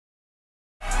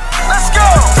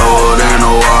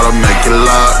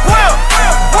Wonderlocke.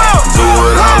 Do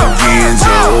it all again,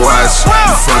 just watch.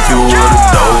 You fucking with a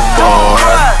dope boy.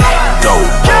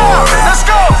 Dope boy.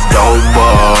 Dope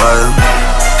boy.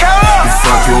 You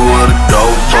fucking with a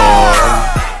dope boy.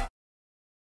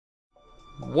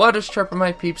 What is chirpin',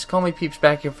 my peeps? Call me Peeps,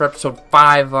 back here for episode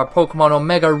 5 of our Pokemon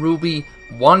Omega Ruby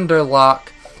Wonderlocke.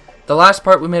 The last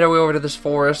part, we made our way over to this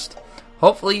forest.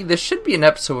 Hopefully, this should be an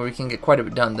episode where we can get quite a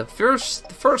bit done. The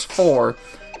first 4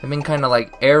 have been kind of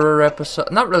like error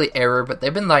episodes. Not really error, but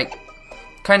they've been like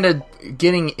kind of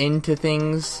getting into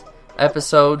things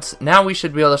episodes. Now we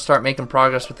should be able to start making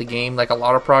progress with the game, like a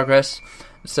lot of progress,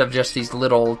 instead of just these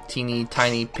little teeny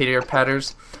tiny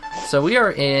pitter-patters. So we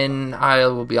are in, I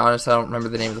will be honest, I don't remember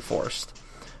the name of the forest.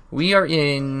 We are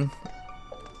in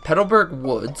Petalburg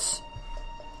Woods.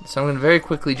 So I'm going to very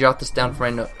quickly jot this down for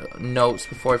my notes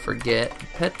before I forget.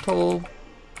 Petalburg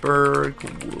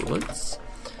Woods.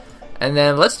 And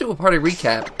then let's do a party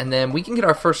recap, and then we can get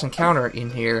our first encounter in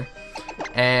here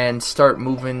and start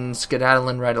moving,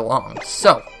 skedaddling right along.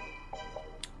 So,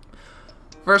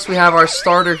 first we have our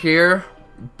starter here,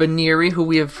 Baneri, who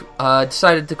we have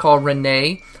decided to call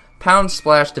Renee. Pound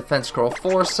Splash, Defense Scroll,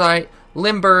 Foresight,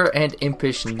 Limber, and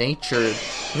Impish Natured.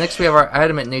 Next we have our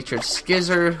Adamant Natured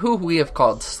Skizzer, who we have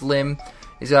called Slim.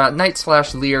 He's got Night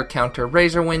Slash, Leer, Counter,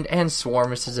 Razor Wind, and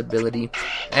Swarm as his ability.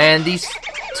 And these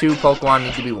 2 Pokemon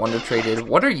need to be Wonder Traded.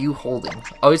 What are you holding?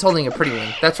 Oh, he's holding a Pretty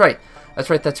Wing. That's right. That's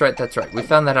right. We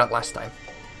found that out last time.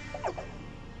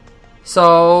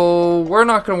 So, we're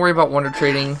not going to worry about Wonder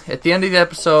Trading. At the end of the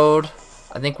episode,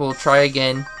 I think we'll try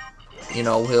again. You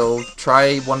know, he'll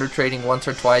try Wonder Trading once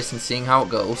or twice and seeing how it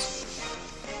goes.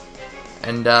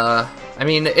 And, I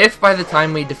mean, if by the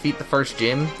time we defeat the first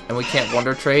gym and we can't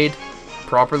Wonder Trade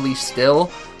properly still,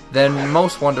 then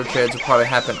most Wonder Trades will probably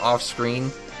happen off-screen.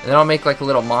 And then I'll make, like, a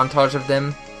little montage of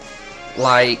them.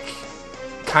 Like,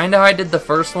 kinda I did the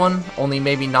first one, only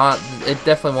maybe not, it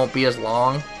definitely won't be as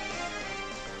long.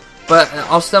 But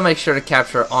I'll still make sure to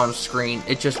capture it on screen,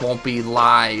 it just won't be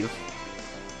live.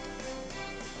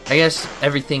 I guess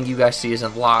everything you guys see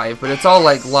isn't live, but it's all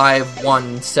like live,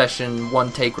 1 session,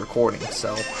 1 take recording,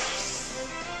 so,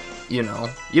 you know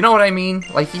what I mean?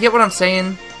 Like, you get what I'm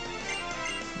saying?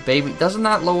 Baby, doesn't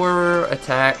that lower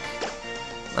attack?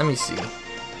 Let me see.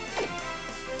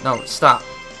 No, stop.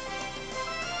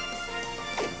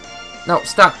 No,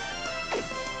 stop.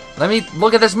 Let me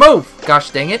look at this move! Gosh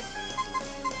dang it.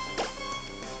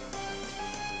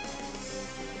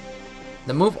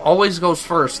 The move always goes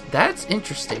first. That's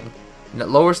interesting. And it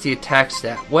lowers the attack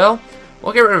stat. Well,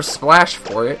 we'll get rid of Splash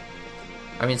for it.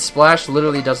 I mean, Splash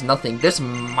literally does nothing. This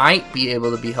might be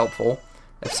able to be helpful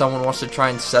if someone wants to try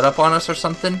and set up on us or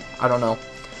something. I don't know.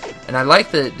 And I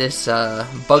like that this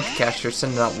bug catcher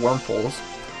sending out Wurmples.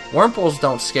 Wurmples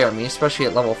don't scare me, especially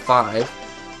at level 5.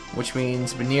 Which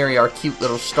means Baneri, our cute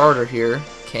little starter here,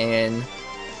 can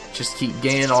just keep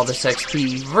gaining all this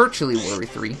XP virtually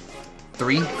worry-free.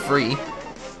 Free.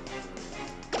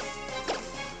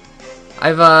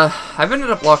 I've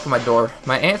ended up locking my door.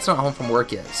 My aunt's not home from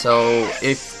work yet, so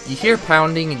if you hear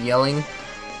pounding and yelling,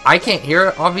 I can't hear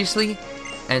it, obviously,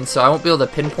 and so I won't be able to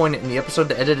pinpoint it in the episode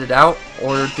to edit it out,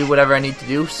 or do whatever I need to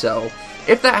do, so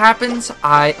if that happens,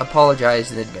 I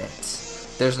apologize in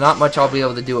advance. There's not much I'll be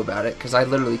able to do about it, because I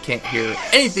literally can't hear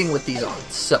anything with these on,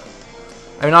 so,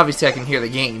 I mean, obviously I can hear the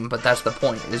game, but that's the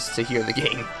point, is to hear the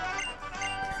game.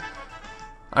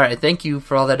 Alright, thank you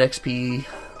for all that XP,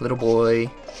 little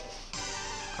boy.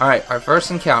 Alright, our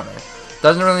first encounter.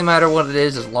 Doesn't really matter what it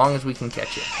is as long as we can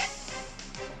catch it.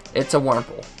 It's a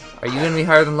Wurmple. Are you going to be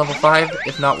higher than level 5?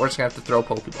 If not, we're just going to have to throw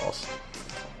Pokeballs.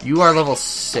 You are level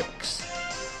 6.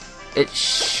 It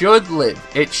should live.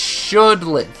 It should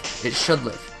live. It should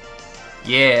live.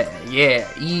 Yeah.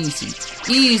 Easy.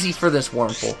 Easy for this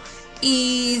Wurmple.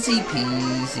 Easy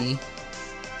peasy.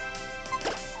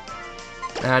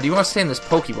 Now, do you want to stay in this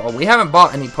Pokeball? We haven't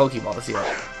bought any Pokeballs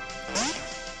yet.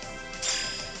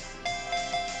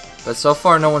 But so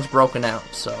far, no one's broken out.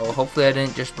 So, hopefully I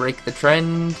didn't just break the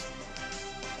trend.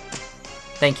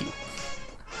 Thank you.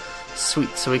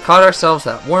 Sweet. So, we caught ourselves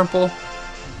that Wurmple.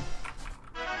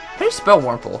 How do you spell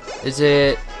Wurmple? Is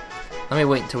it... Let me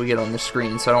wait until we get on the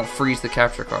screen so I don't freeze the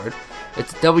capture card.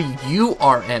 It's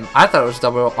W-U-R-M. I thought it was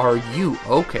W-R-U.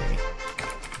 Okay.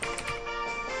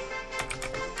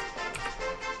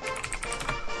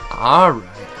 Alright,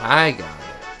 I got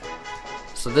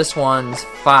it. So this one's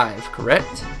 5,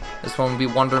 correct? This one would be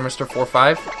Wonder Mr.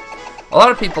 4-5. A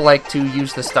lot of people like to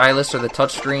use the stylus or the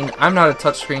touchscreen. I'm not a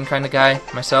touchscreen kind of guy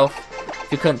myself,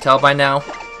 if you couldn't tell by now.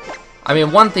 I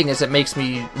mean, one thing is it makes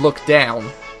me look down,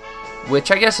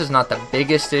 which I guess is not the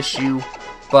biggest issue,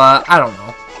 but I don't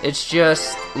know. It's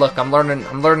just, look, I'm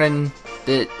learning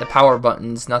the power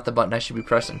buttons, not the button I should be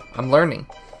pressing. I'm learning.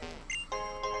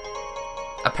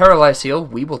 A paralyzed heal,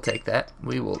 we will take that.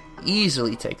 We will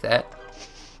easily take that.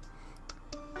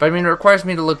 But I mean, it requires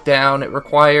me to look down.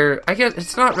 I guess,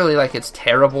 it's not really like it's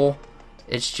terrible.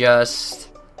 It's just,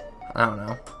 I don't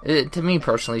know. To me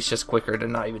personally, it's just quicker to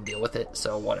not even deal with it,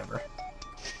 so whatever.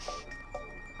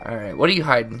 Alright, what are you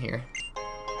hiding here?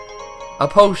 A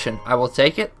potion. I will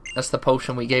take it. That's the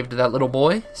potion we gave to that little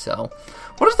boy, so.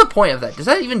 What is the point of that? Does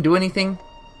that even do anything?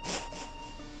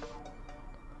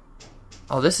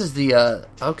 Oh, this is the,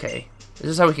 okay. This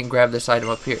is how we can grab this item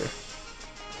up here.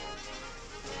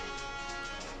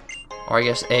 Or I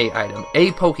guess a item.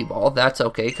 A Pokeball, that's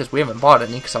okay, because we haven't bought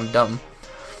any, because I'm dumb.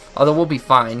 Although we'll be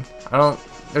fine.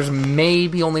 There's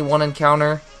maybe only one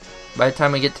encounter by the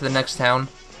time we get to the next town.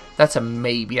 That's a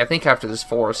maybe. I think after this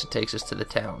forest it takes us to the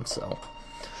town, so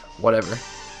whatever.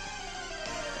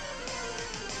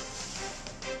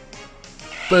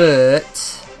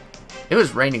 But it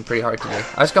was raining pretty hard today.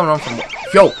 I was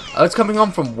coming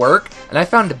home from work and I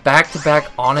found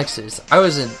back-to-back Onyxes.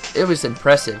 It was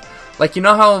impressive. Like, you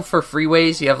know how for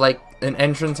freeways you have like an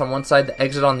entrance on one side, the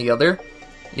exit on the other?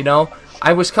 You know?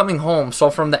 I was coming home,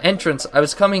 so from the entrance,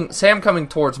 say I'm coming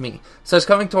towards me. So I was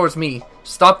coming towards me,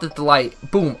 stopped at the light,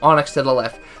 boom, Onyx to the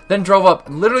left. Then drove up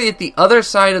literally at the other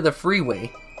side of the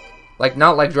freeway. Like,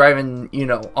 not like driving, you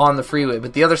know, on the freeway,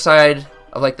 but the other side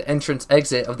of like the entrance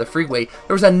exit of the freeway,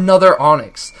 there was another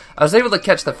Onyx. I was able to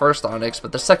catch the first Onyx,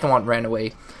 but the second one ran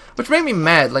away. Which made me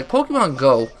mad. Like, Pokemon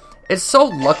Go, it's so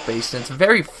luck-based, and it's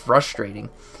very frustrating.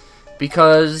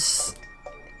 Because,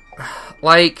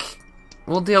 like,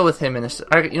 we'll deal with him in this.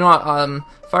 You know what?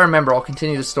 If I remember, I'll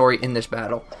continue the story in this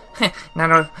battle.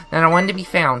 Not a one to be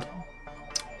found.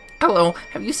 Hello,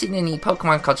 have you seen any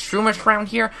Pokemon called Shroomish around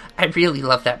here? I really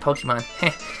love that Pokemon.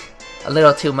 A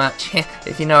little too much,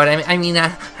 if you know what I mean.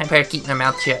 I better keep my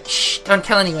mouth shut. Shh, don't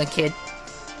tell anyone, kid.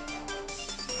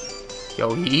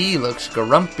 Yo, he looks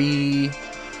grumpy.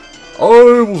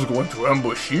 I was going to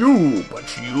ambush you,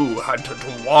 but you had to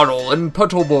dwaddle in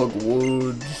Petalburg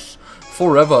Woods.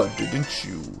 Forever, didn't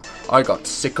you? I got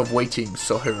sick of waiting,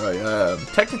 so here I am.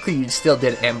 Technically, you still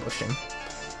did ambush him.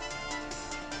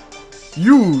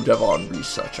 You, Devon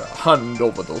Researcher, hand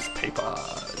over those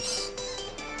papers.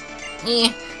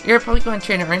 You're a Pokemon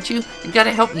trainer, aren't you? You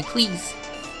gotta help me, please.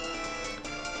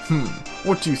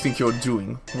 What do you think you're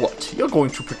doing? What, you're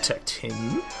going to protect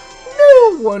him?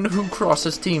 No one who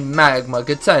crosses Team Magma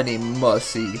gets any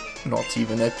mercy. Not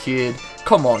even a kid.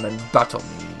 Come on and battle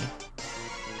me.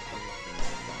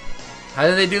 How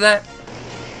do they do that?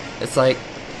 It's like,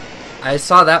 I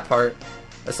saw that part.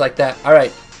 It's like that.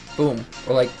 Alright, boom.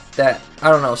 Or like that.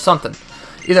 I don't know, something.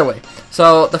 Either way.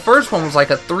 So, the first one was like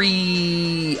a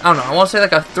I don't know, I want to say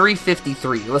like a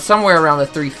 353. It was somewhere around the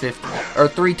 350. Or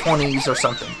 320s or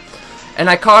something. And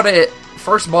I caught it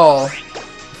first ball.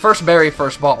 First berry,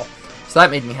 first ball. So that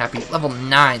made me happy. Level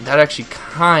 9. That actually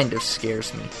kind of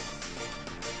scares me.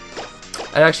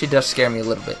 That actually does scare me a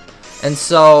little bit. And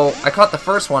so, I caught the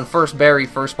first one, first berry,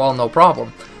 first ball, no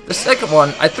problem. The second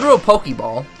one, I threw a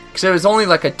Pokeball, because it was only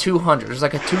like a 200, it was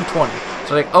like a 220.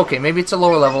 So like, okay, maybe it's a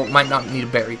lower level, might not need a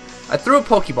berry. I threw a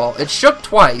Pokeball, it shook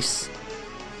twice,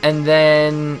 and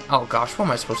then, oh gosh, what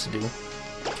am I supposed to do?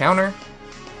 Counter?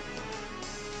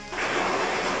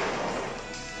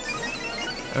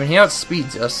 I mean, he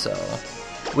outspeeds us, so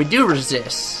we do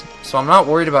resist, so I'm not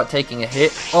worried about taking a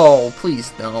hit. Oh,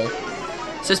 please, no.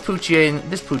 This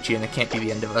Poochyena can't be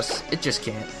the end of us. It just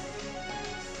can't.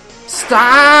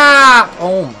 Stop!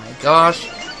 Oh my gosh.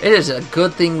 It is a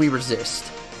good thing we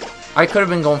resist. I could have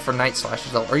been going for Night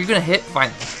Slashes though. Are you gonna hit?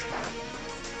 Finally.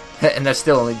 And that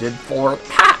still only did 4.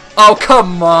 Ha! Oh,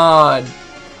 come on!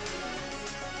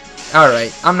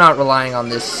 Alright, I'm not relying on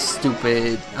this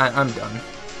stupid... I'm done.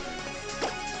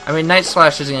 I mean, Night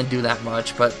Slash isn't gonna do that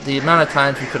much, but the amount of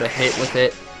times we could have hit with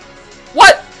it...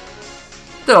 What?!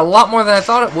 Did a lot more than I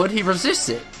thought it would. He resists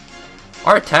it.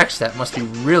 Our attack stat must be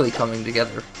really coming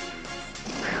together.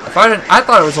 If I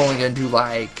thought it was only gonna do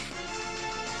like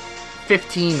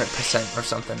 15% or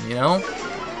something, you know?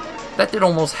 That did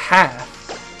almost half.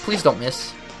 Please don't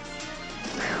miss.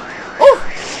 Oh!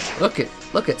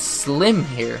 Look at Slim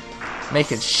here,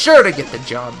 making sure to get the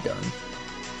job done.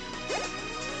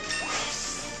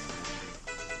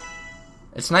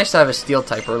 It's nice to have a steel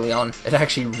type early on. It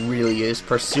actually really is.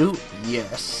 Pursuit?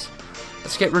 Yes.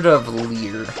 Let's get rid of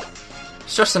Leer.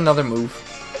 It's just another move.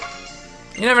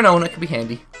 You never know when it could be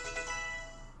handy.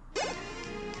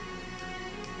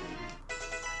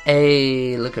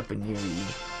 Hey, look up in here.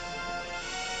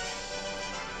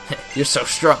 You're so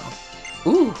strong.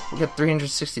 Ooh, we got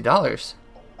 $360.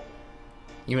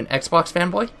 You an Xbox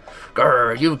fanboy?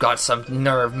 Grr, you've got some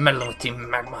nerve meddling with Team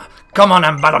Magma. Come on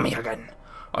and battle me again.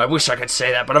 I wish I could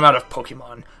say that, but I'm out of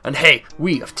Pokemon. And hey,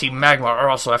 we of Team Magma are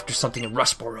also after something in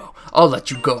Rustboro. I'll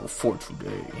let you go for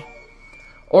today.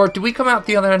 Or do we come out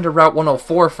the other end of Route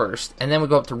 104 first, and then we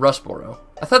go up to Rustboro?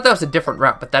 I thought that was a different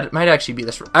route, but that might actually be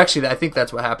this route. Actually, I think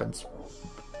that's what happens.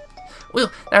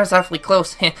 Well, that was awfully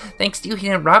close. Thanks to you, he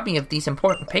didn't rob me of these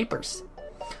important papers.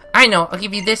 I know, I'll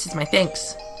give you this as my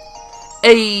thanks.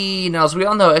 Hey, now as we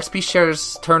all know, XP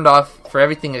shares turned off for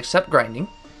everything except grinding.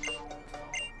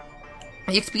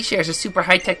 The XP share is a super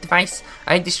high-tech device.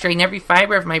 I had to strain every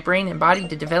fiber of my brain and body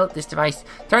to develop this device.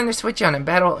 Turn the switch on and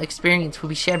battle experience will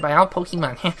be shared by all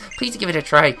Pokemon. Please give it a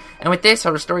try. And with this,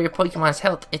 I'll restore your Pokemon's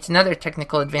health. It's another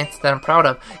technical advance that I'm proud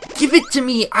of. Give it to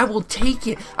me! I will take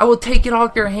it! I will take it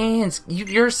off your hands!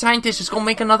 You're a scientist, just go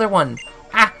make another one.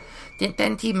 Ah!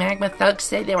 Didn't Team Magma thugs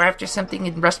say they were after something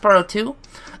in Rustboro too?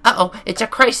 Uh-oh, it's a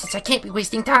crisis. I can't be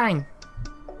wasting time.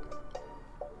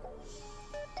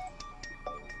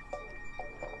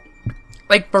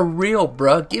 Like, for real,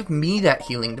 bruh. Give me that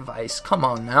healing device. Come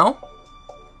on, now.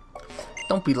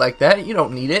 Don't be like that. You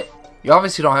don't need it. You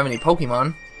obviously don't have any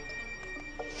Pokemon.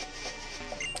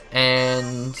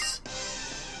 And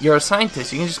you're a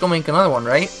scientist. You can just go make another one,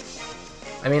 right?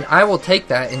 I mean, I will take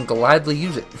that and gladly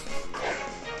use it.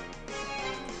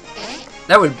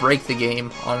 That would break the game,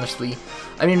 honestly.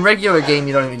 I mean, regular game,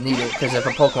 you don't even need it, because if a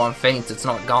Pokemon faints, it's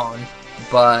not gone.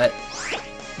 But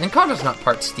Encanto's not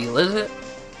part steel, is it?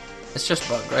 It's just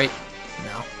bug, right?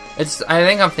 No. I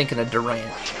think I'm thinking of Durant.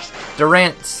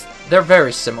 Durant's, they're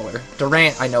very similar.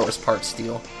 Durant, I know, is part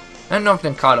steel. I don't know if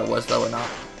Encanto was, though, or not.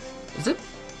 Is it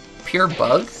pure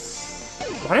bug?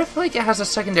 Why do I feel like it has a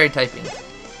secondary typing?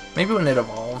 Maybe when it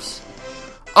evolves.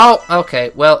 Oh,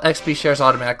 okay. Well, XP share's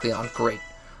automatically on. Great.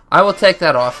 I will take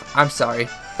that off. I'm sorry.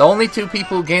 The only two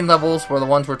people who gained levels were the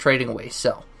ones we're trading away,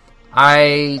 so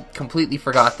I completely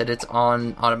forgot that it's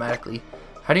on automatically.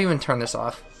 How do you even turn this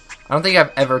off? I don't think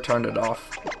I've ever turned it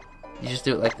off. You just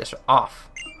do it like this. Off.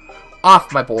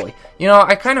 Off, my boy. You know,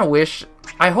 I kind of wish...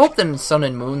 I hope that in Sun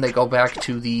and Moon they go back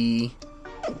to the...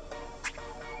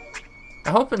 I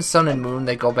hope in Sun and Moon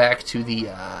they go back to the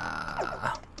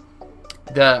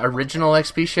original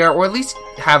XP share, or at least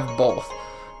have both.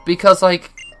 Because,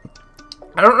 like,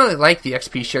 I don't really like the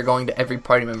XP share going to every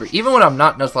party member. Even when I'm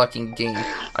not Nuzlocking game,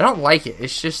 I don't like it.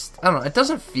 It's just, I don't know, it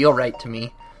doesn't feel right to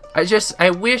me.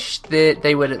 I wish that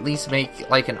they would at least make,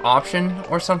 like, an option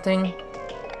or something.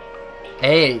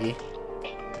 Hey.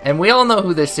 And we all know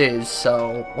who this is,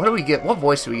 so what do we get? What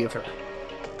voice do we give her?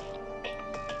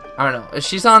 I don't know.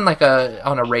 She's on, like,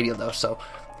 on a radio, though, so.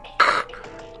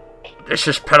 This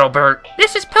is Petalbert.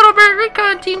 This is Petalbert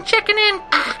Recon Team checking in.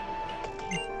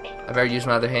 I better use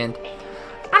my other hand.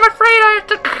 I'm afraid I have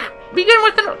to begin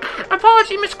with an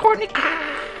apology, Miss Courtney.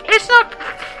 It's not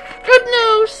good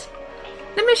news.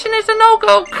 The mission is a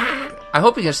no-go. I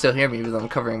hope you can still hear me even though I'm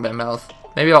covering my mouth.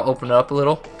 Maybe I'll open it up a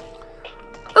little.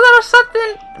 A little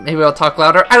something. Maybe I'll talk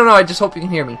louder. I don't know. I just hope you can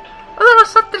hear me. A little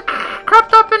something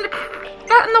cropped up and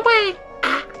got in the way.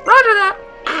 Roger that.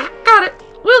 Got it.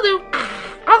 Will do.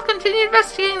 I'll continue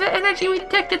investigating the energy we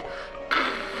detected.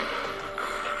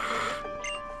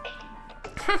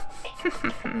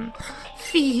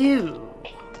 Phew.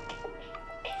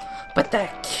 But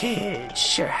that kid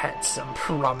sure had some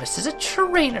promise as a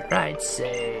trainer, I'd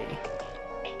say.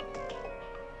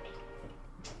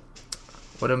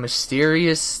 What a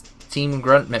mysterious Team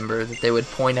Grunt member that they would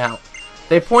point out.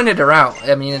 They pointed her out.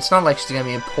 I mean, it's not like she's going to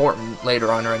be important later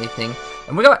on or anything.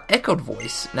 And we got Echoed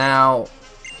Voice. Now,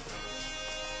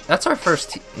 that's our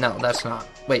first... No, that's not.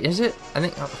 Wait, is it? I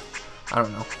think... Oh, I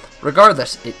don't know.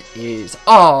 Regardless, it is...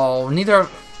 Oh, neither...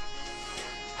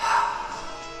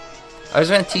 I was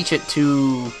going to teach it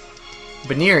to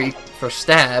Baneri for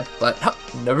Stab, but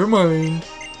never mind.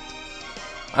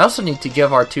 I also need to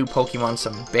give our two Pokemon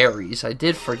some berries. I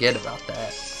did forget about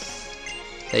that.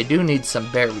 They do need some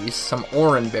berries, some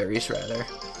Oran berries rather,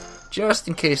 just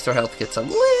in case their health gets a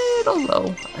little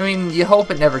low. I mean, you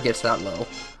hope it never gets that low,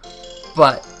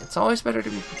 but it's always better to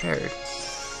be prepared.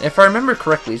 And if I remember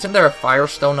correctly, isn't there a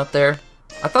Firestone up there?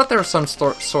 I thought there was some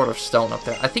sort of stone up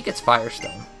there. I think it's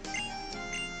Firestone.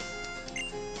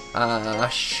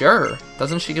 Sure.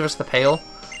 Doesn't she give us the pail?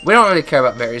 We don't really care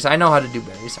about berries. I know how to do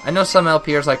berries. I know some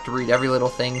LPers like to read every little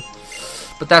thing,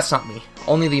 but that's not me.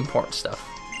 Only the important stuff.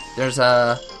 There's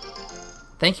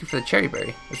thank you for the cherry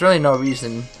berry. There's really no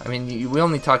reason. I mean, we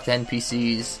only talk to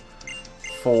NPCs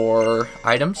for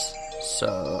items.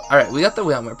 So, alright, we got the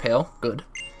Wheelmere pail. Good.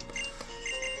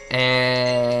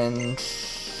 And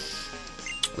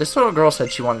this little girl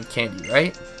said she wanted candy,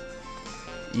 right?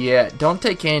 Yeah, don't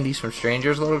take candies from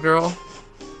strangers, little girl.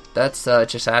 That's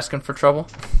just asking for trouble.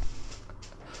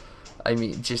 I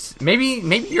mean, just maybe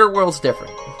your world's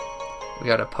different. We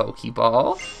got a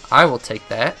Pokeball. I will take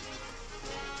that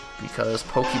because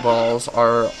Pokeballs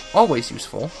are always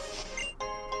useful.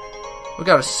 We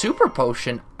got a Super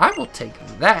Potion. I will take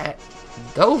that.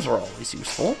 Those are always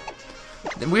useful.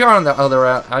 Then we are on the other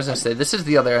route. I was gonna say this is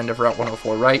the other end of Route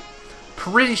 104, right?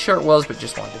 Pretty sure it was, but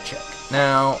just wanted to check.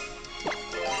 Now,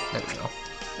 there we go.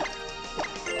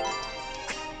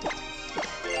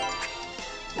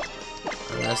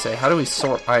 I'm gonna say, how do we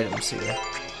sort items here?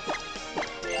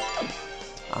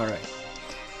 Alright.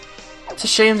 It's a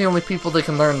shame the only people that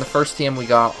can learn the first TM we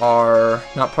got are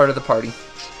not part of the party.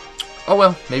 Oh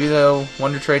well, maybe they'll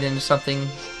Wonder Trade into something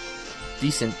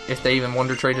decent, if they even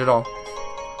Wonder Trade at all.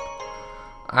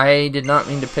 I did not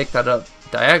mean to pick that up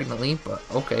diagonally, but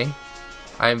okay.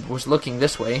 I was looking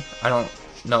this way. I don't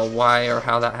know why or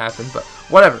how that happened, but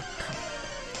whatever.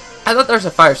 I thought there was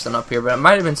a Firestone up here, but it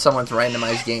might have been someone's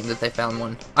randomized game that they found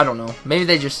one. I don't know. Maybe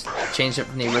they just changed it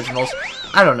from the originals.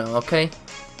 I don't know, okay?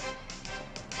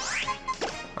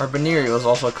 Our Venereal is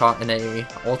also caught in a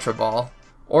Ultra Ball.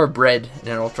 Or bred in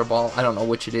an Ultra Ball. I don't know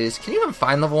which it is. Can you even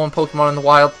find level 1 Pokemon in the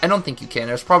wild? I don't think you can.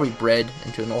 There's probably bred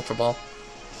into an Ultra Ball.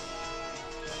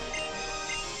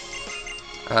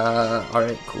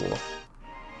 Alright, cool.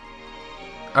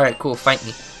 Alright, cool. Fight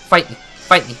me. Fight me.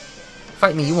 Fight me.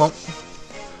 Fight me, you won't.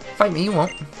 Fight me, you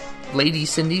won't. Lady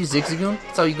Cindy, Zigzagoon,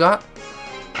 that's all you got?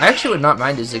 I actually would not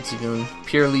mind a Zigzagoon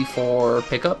purely for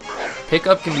pickup.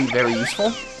 Pickup can be very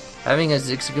useful. Having a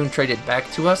Zigzagoon traded back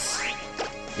to us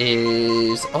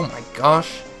is... oh my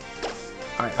gosh.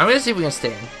 Alright, I'm gonna see if we can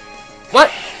stay in.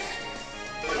 What?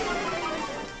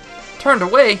 Turned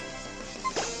away?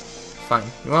 Fine.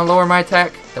 You wanna lower my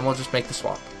attack? Then we'll just make the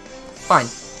swap. Fine.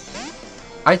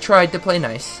 I tried to play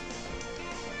nice.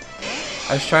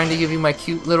 I was trying to give you my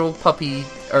cute little puppy,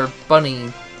 or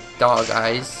bunny dog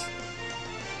eyes.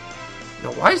 You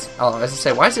know, why is... oh, as I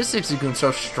say, why is this Zigzagoon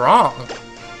so strong?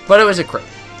 But it was a crit.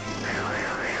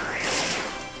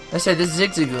 I said this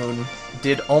Zigzagoon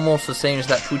did almost the same as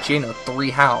that Puccino 3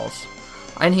 howls.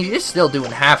 And he is still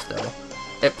doing half, though.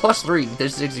 At plus 3,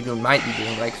 this Zigzagoon might be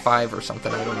doing like 5 or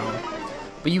something, I don't know.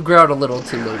 But you growled a little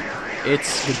too late.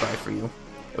 It's goodbye for you.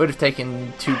 It would have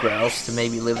taken 2 growls to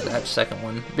maybe live that second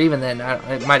one. But even then,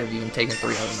 it might have even taken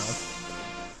 3, I don't know.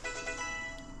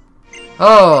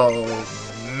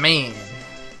 Oh, man.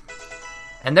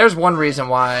 And there's one reason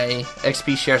why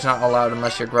XP share is not allowed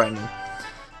unless you're grinding.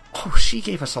 Oh, she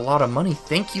gave us a lot of money.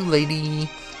 Thank you, lady.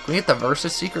 Can we get the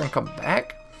Versus Seeker and come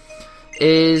back?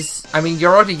 I mean,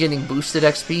 you're already getting boosted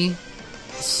XP,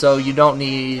 so you don't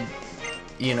need,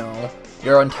 you know,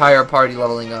 your entire party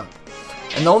leveling up.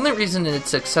 And the only reason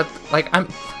it's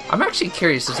I'm actually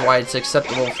curious as to why it's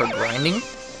acceptable for grinding.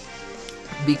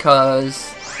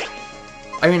 Because,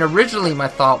 I mean, originally my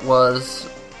thought was,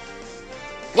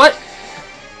 what?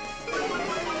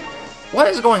 What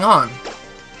is going on?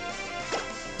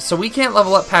 So we can't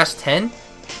level up past 10?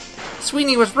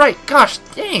 Sweeney was right. Gosh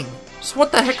dang. So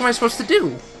what the heck am I supposed to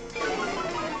do?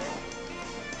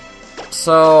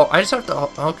 So I just have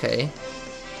to... okay.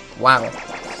 Wow.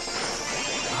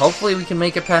 Hopefully we can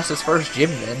make it past this first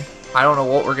gym then. I don't know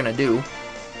what we're gonna do.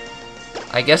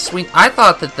 I guess I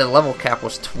thought that the level cap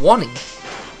was 20.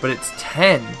 But it's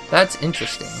 10. That's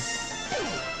interesting.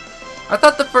 I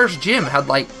thought the first gym had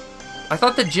like... I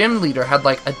thought the gym leader had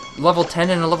like a level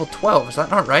 10 and a level 12. Is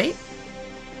that not right?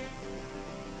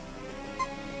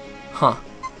 Huh.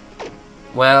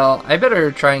 Well, I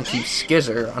better try and keep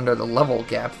Skizzer under the level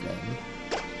gap then.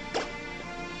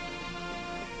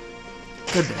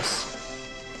 Goodness.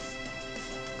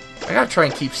 I gotta try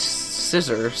and keep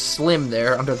Scissor slim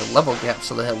there under the level gap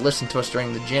so that he'll listen to us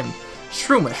during the gym.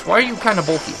 Shroomish, why are you kind of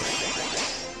bulky-ish?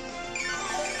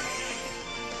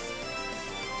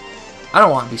 I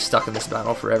don't want to be stuck in this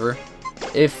battle forever.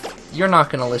 If you're not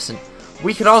going to listen,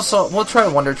 we'll try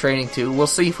Wonder Trading too. We'll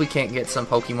see if we can't get some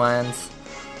Pokemons.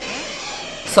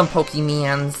 Some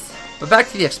Pokemons. But back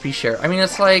to the XP share. I mean,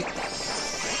 it's like...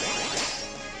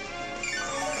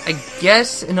 I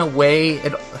guess, in a way...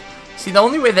 See, the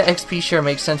only way the XP share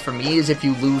makes sense for me is if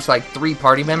you lose, like, 3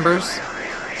 party members.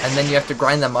 And then you have to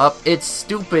grind them up. It's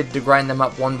stupid to grind them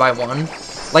up one by one.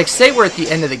 Like, say we're at the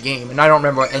end of the game, and I don't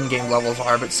remember what endgame levels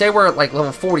are, but say we're at, like,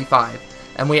 level 45,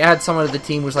 and we add someone to the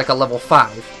team who's, like, a level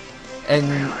 5, and,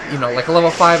 you know, like, a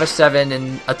level 5, a 7,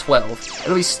 and a 12.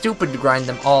 It'll be stupid to grind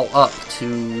them all up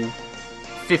to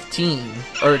 15,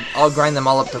 or I'll grind them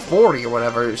all up to 40 or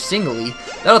whatever, singly.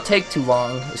 That'll take too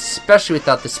long, especially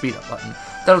without the speed up button.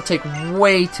 That'll take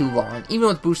way too long. Even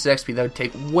with boosted XP, that would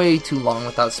take way too long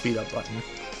without speed up button.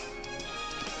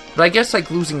 But I guess, like,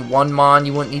 losing one Mon,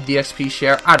 you wouldn't need the XP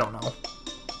share. I don't know.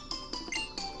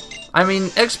 I mean,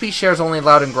 XP share is only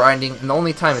allowed in grinding, and the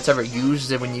only time it's ever used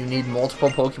is when you need multiple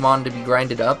Pokemon to be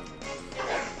grinded up.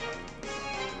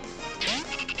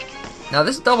 Now,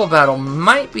 this double battle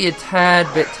might be a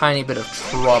tiny bit of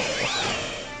trouble.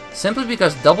 Simply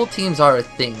because double teams are a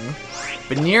thing.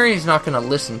 Baneri's not going to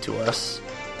listen to us.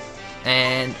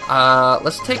 And,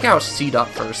 let's take out C-Dot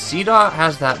first. C-Dot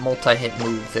has that multi-hit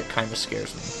move that kind of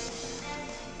scares me.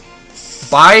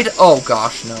 Bide? Oh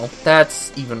gosh, no.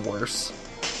 That's even worse.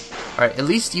 Alright, at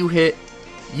least you hit.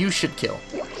 You should kill.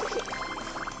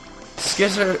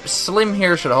 Slim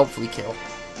here should hopefully kill.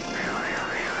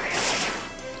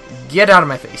 Get out of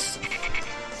my face.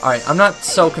 Alright, I'm not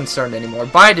so concerned anymore.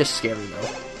 Bide is scary though.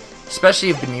 Especially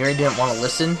if Baneri didn't want to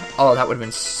listen. Oh, that would have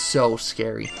been so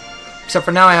scary. Except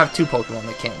for now I have two Pokemon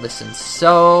that can't listen.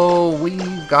 So,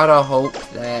 we've gotta hope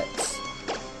that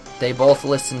they both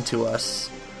listen to us.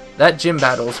 That gym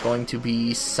battle is going to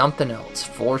be something else,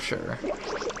 for sure.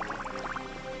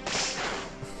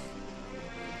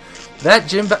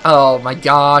 Oh my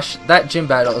gosh, that gym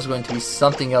battle is going to be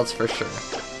something else for sure.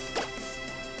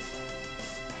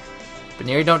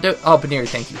 Baneri, don't do it. Oh, Baneri,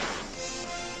 thank you.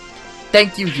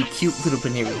 Thank you, you cute little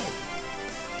Baneri.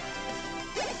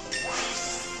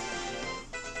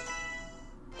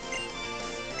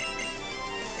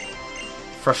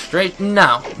 Frustration?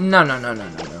 No.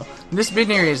 This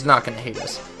Baneri is not going to hate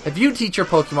us. If you teach your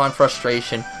Pokemon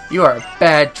frustration, you are a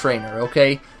bad trainer,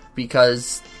 okay?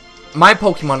 Because my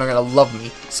Pokemon are going to love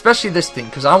me. Especially this thing,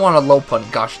 because I want a low pun,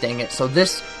 gosh dang it. So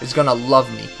this is going to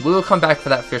love me. We will come back for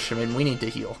that fisherman. We need to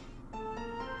heal.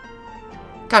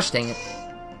 Gosh dang it.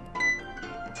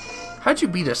 How'd you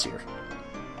beat us here?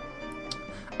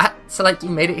 So like you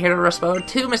made it here to respond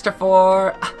to Mr.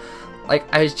 4. Like,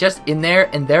 I was just in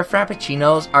there, and their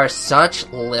Frappuccinos are such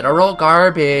literal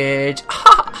garbage.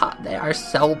 They are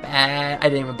so bad. I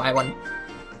didn't even buy one.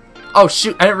 Oh,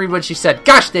 shoot. I didn't read what she said.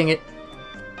 Gosh dang it.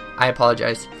 I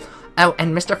apologize. Oh,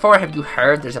 and Mr. 4, have you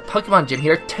heard? There's a Pokemon gym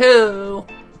here, too.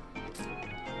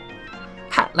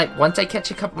 Like, once I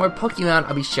catch a couple more Pokemon,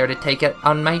 I'll be sure to take it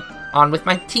on with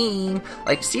my team.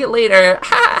 Like, see you later.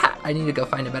 I need to go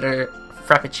find a better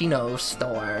Frappuccino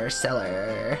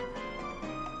seller.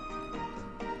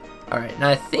 Alright, now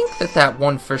I think that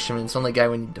one fisherman's the only guy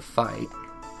we need to fight.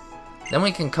 Then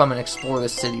we can come and explore the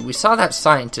city. We saw that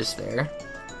scientist there.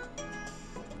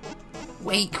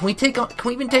 Wait, can we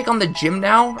even take on the gym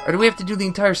now? Or do we have to do the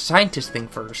entire scientist thing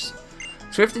first?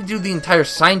 So we have to do the entire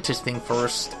scientist thing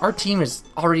first. Our team is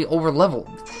already over-leveled.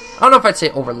 I don't know if I'd say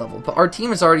over-leveled, but our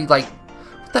team is already like,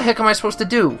 what the heck am I supposed to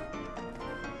do?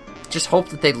 Just hope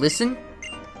that they listen?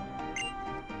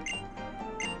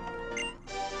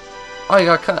 Oh, you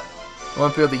got cut. We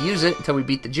won't be able to use it until we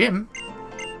beat the gym.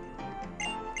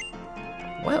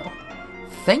 Well,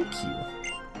 thank you.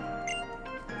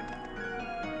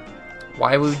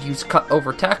 Why we would use cut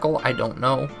over tackle, I don't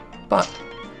know. But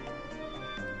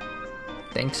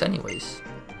thanks anyways.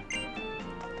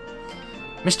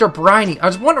 Mr. Briny. I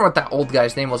was wondering what that old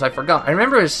guy's name was. I forgot. I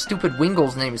remember his stupid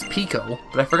Wingle's name is Pico,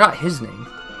 but I forgot his name.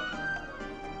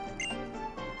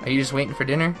 Are you just waiting for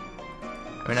dinner?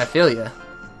 I mean, I feel ya,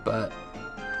 but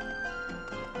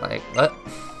like, what?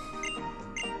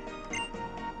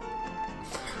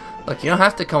 Look, you don't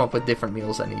have to come up with different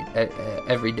meals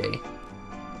every day.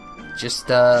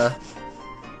 Just,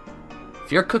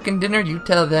 if you're cooking dinner, you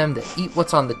tell them to eat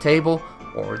what's on the table,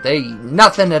 or they eat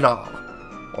nothing at all.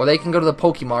 Or they can go to the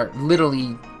Pokemart,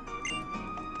 literally,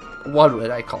 what would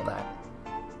I call that?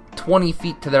 20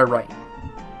 feet to their right.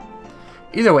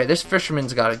 Either way, this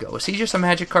fisherman's gotta go. Is he just a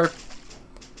Magikarp?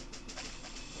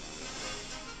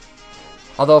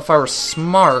 Although if I were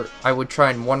smart, I would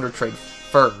try and Wonder Trade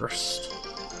first.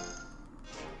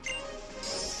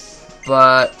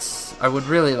 But I would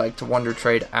really like to Wonder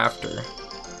Trade after.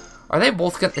 Are they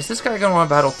both gonna... Is this guy gonna want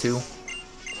to battle too?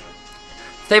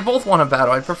 If they both want to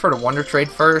battle, I'd prefer to Wonder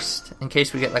Trade first, in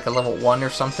case we get like a level 1 or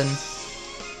something.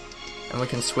 And we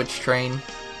can switch train.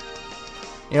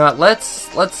 You know what, let's...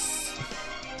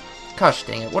 Gosh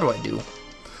dang it, what do I do?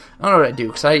 I don't know what I do,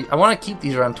 because I want to keep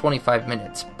these around 25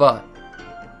 minutes, but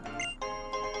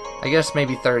I guess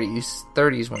maybe 30s.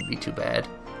 30s wouldn't be too bad.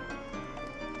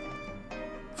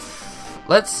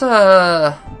 Let's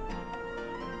try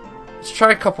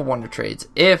a couple Wonder Trades.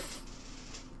 If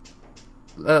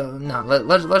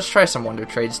let's try some Wonder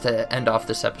Trades to end off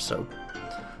this episode.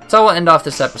 That's how we'll end off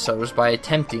this episode, was by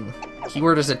attempting.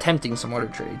 Keyword is attempting some Wonder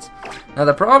Trades. Now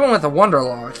the problem with a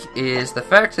Wonderlocke is the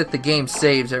fact that the game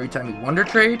saves every time you Wonder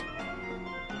Trade.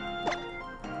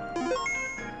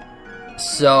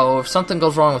 So if something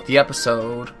goes wrong with the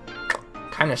episode,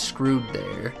 kind of screwed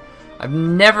there. I've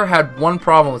never had one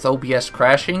problem with OBS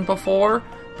crashing before,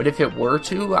 but if it were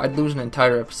to, I'd lose an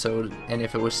entire episode, and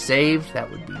if it was saved, that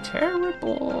would be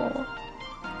terrible.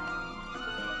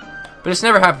 But it's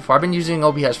never happened before. I've been using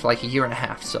OBS for like a year and a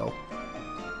half, so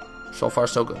far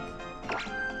so good.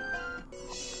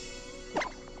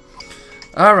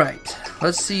 Alright,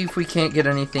 let's see if we can't get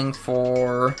anything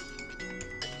for...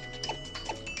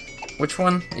 Which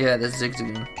one? Yeah, the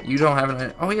Zigzagoon. You don't have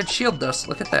an... Oh, we had Shield Dust.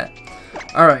 Look at that.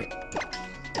 Alright.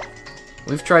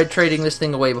 We've tried trading this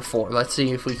thing away before. Let's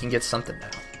see if we can get something now.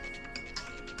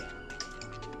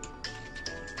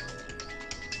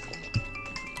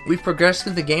 We've progressed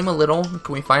through the game a little.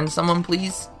 Can we find someone,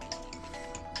 please?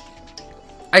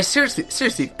 I seriously,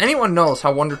 if anyone knows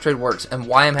how Wonder Trade works and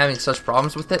why I'm having such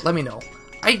problems with it, let me know.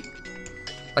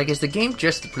 Like, is the game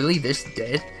just really this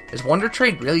dead? Is Wonder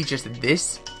Trade really just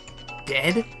this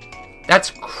dead?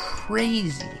 That's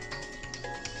crazy.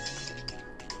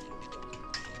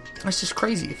 That's just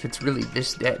crazy if it's really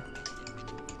this dead.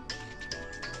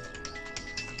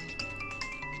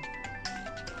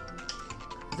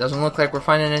 It doesn't look like we're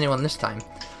finding anyone this time.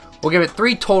 We'll give it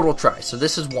 3 total tries, so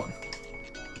this is 1.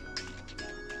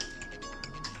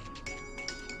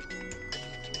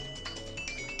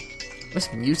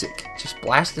 This music just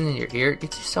blasting in your ear, it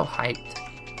gets you so hyped.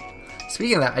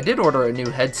 Speaking of that, I did order a new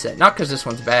headset. Not because this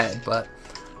one's bad, but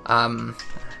I'm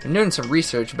doing some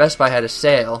research. Best Buy had a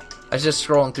sale. I was just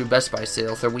scrolling through Best Buy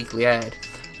sales, their weekly ad,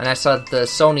 and I saw that the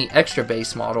Sony Extra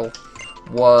Bass model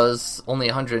was only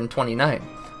 $129.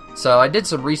 So I did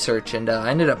some research, and I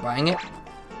ended up buying it.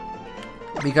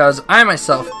 Because I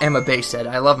myself am a bass head.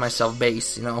 I love myself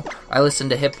bass, you know. I listen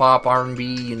to hip-hop, R&B,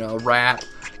 you know, rap,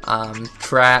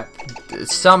 trap,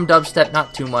 some dubstep,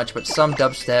 not too much, but some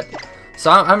dubstep. So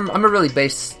I'm a really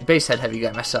bass head heavy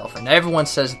guy myself, and everyone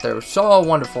says that they're so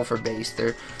wonderful for bass.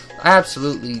 They're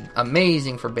absolutely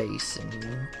amazing for bass,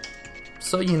 and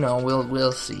so you know,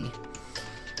 we'll see.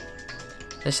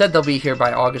 They said they'll be here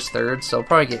by August 3rd, so I'll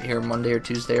probably get here Monday or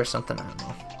Tuesday or something. I don't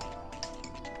know.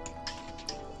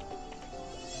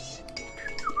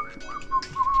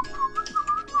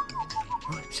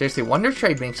 Seriously, Wonder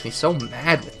Trade makes me so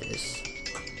mad with this.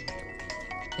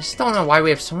 I just don't know why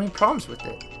we have so many problems with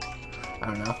it. I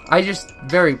don't know. I just,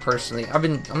 very personally,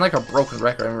 I'm like a broken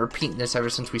record. I'm repeating this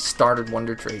ever since we started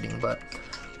Wonder Trading, but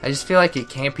I just feel like it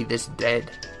can't be this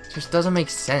dead. It just doesn't make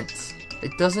sense.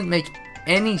 It doesn't make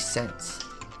any sense.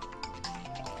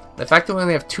 The fact that we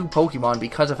only have 2 Pokemon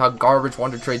because of how garbage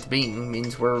Wonder Trade's being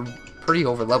means we're pretty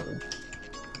over-leveled.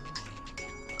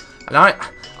 And I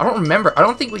don't remember. I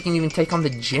don't think we can even take on the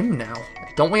gym now.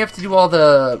 Don't we have to do all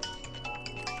the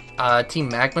Team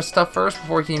Magma stuff first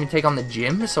before we can even take on the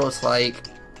gym? So it's like,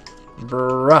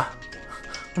 bruh.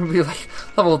 We'll be like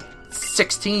level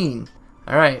 16.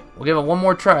 Alright, we'll give it one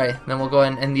more try, and then we'll go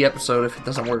ahead and end the episode if it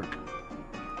doesn't work.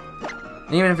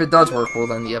 And even if it does work,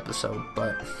 we'll end the episode,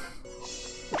 but...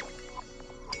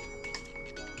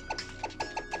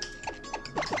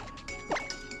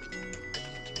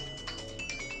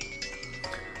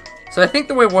 So I think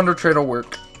the way Wonder Trade will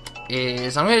work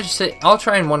is I'm gonna just say I'll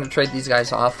try and Wonder Trade these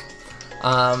guys off.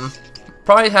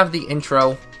 Probably have the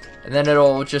intro, and then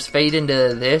it'll just fade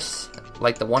into this,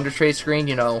 like the Wonder Trade screen.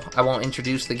 You know, I won't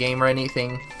introduce the game or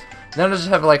anything. And then I'll just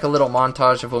have like a little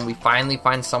montage of when we finally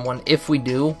find someone, if we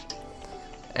do.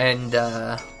 And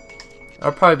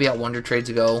I'll probably be at Wonder Trades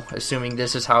ago, assuming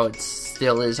this is how it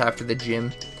still is after the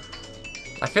gym.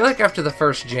 I feel like after the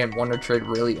first gym, Wonder Trade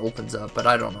really opens up, but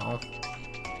I don't know.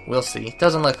 We'll see.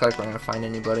 Doesn't look like we're gonna find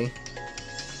anybody.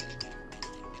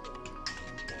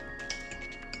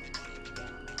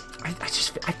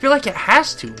 I feel like it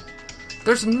has to.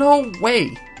 There's no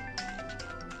way.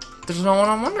 There's no one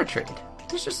on Wonder Trade.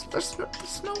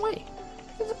 There's no way.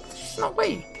 There's no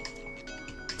way.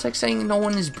 It's like saying no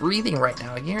one is breathing right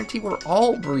now. I guarantee we're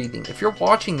all breathing. If you're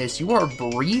watching this, you are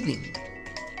breathing.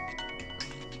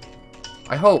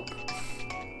 I hope.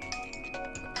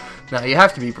 No, you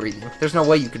have to be breathing. There's no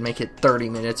way you could make it 30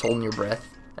 minutes holding your breath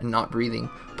and not breathing.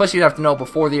 Plus, you'd have to know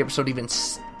before the episode even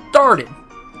started.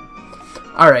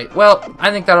 Alright, well, I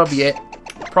think that'll be it.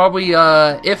 Probably,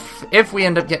 if we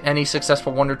end up getting any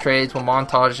successful Wonder Trades, we'll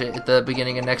montage it at the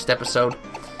beginning of next episode.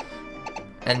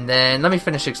 And then, let me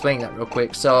finish explaining that real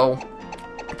quick. So,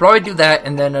 probably do that,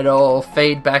 and then it'll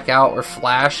fade back out or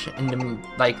flash into,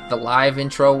 like, the live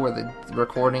intro where the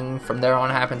recording from there on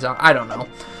happens out. I don't know.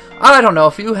 I don't know.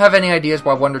 If you have any ideas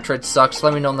why Wonder Trade sucks,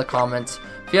 let me know in the comments.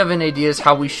 If you have any ideas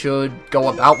how we should go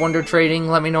about Wonder Trading,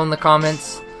 let me know in the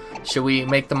comments. Should we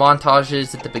make the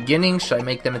montages at the beginning? Should I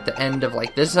make them at the end of,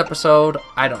 like, this episode?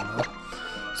 I don't know.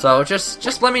 So,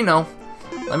 just let me know.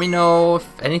 Let me know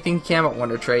if anything you can about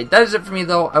Wonder Trade. That is it for me,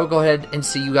 though. I will go ahead and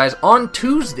see you guys on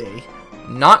Tuesday,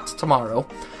 not tomorrow.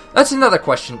 That's another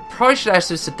question. Probably should ask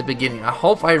this at the beginning. I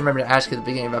hope I remember to ask at the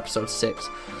beginning of episode 6.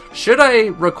 Should I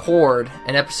record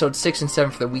an episode 6 and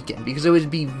 7 for the weekend? Because it would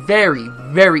be very,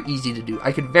 very easy to do.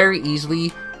 I could very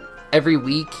easily, every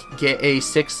week, get a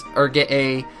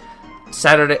Saturday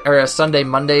or a Sunday,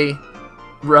 Monday,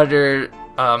 rather,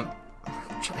 I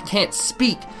can't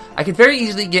speak. I could very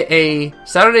easily get a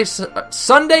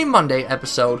Sunday, Monday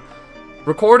episode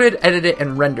recorded, edited,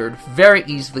 and rendered very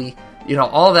easily. You know,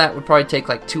 all that would probably take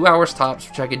like 2 hours tops,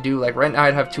 which I could do. Like right now,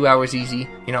 I'd have 2 hours easy.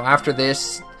 You know, after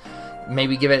this,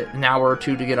 maybe give it an hour or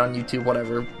two to get on YouTube,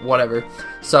 whatever.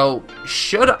 So,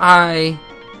 should I...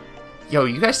 Yo,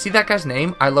 you guys see that guy's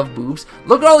name? I love boobs.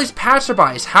 Look at all these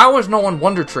passerbys. How is no one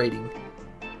Wonder Trading?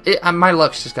 My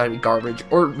luck's just gotta be garbage.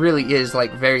 Or it really is,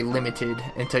 like, very limited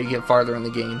until you get farther in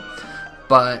the game.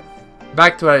 But,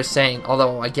 back to what I was saying.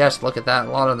 Although, I guess, look at that. A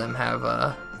lot of them have,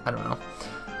 I don't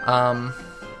know.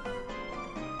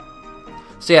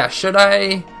 So yeah,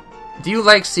 do you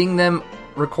like seeing them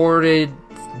recorded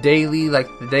daily, like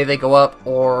the day they go up,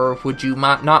 or would you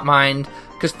not mind,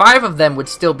 because 5 of them would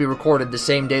still be recorded the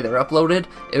same day they're uploaded.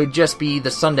 It would just be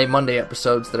the Sunday, Monday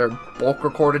episodes that are bulk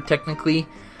recorded technically,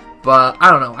 but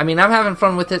I don't know. I mean, I'm having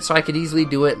fun with it, so I could easily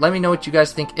do it. Let me know what you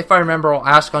guys think. If I remember, I'll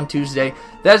ask on Tuesday.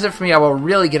 That is it for me. I will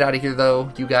really get out of here,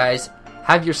 though, you guys.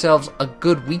 Have yourselves a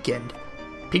good weekend.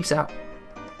 Peeps out.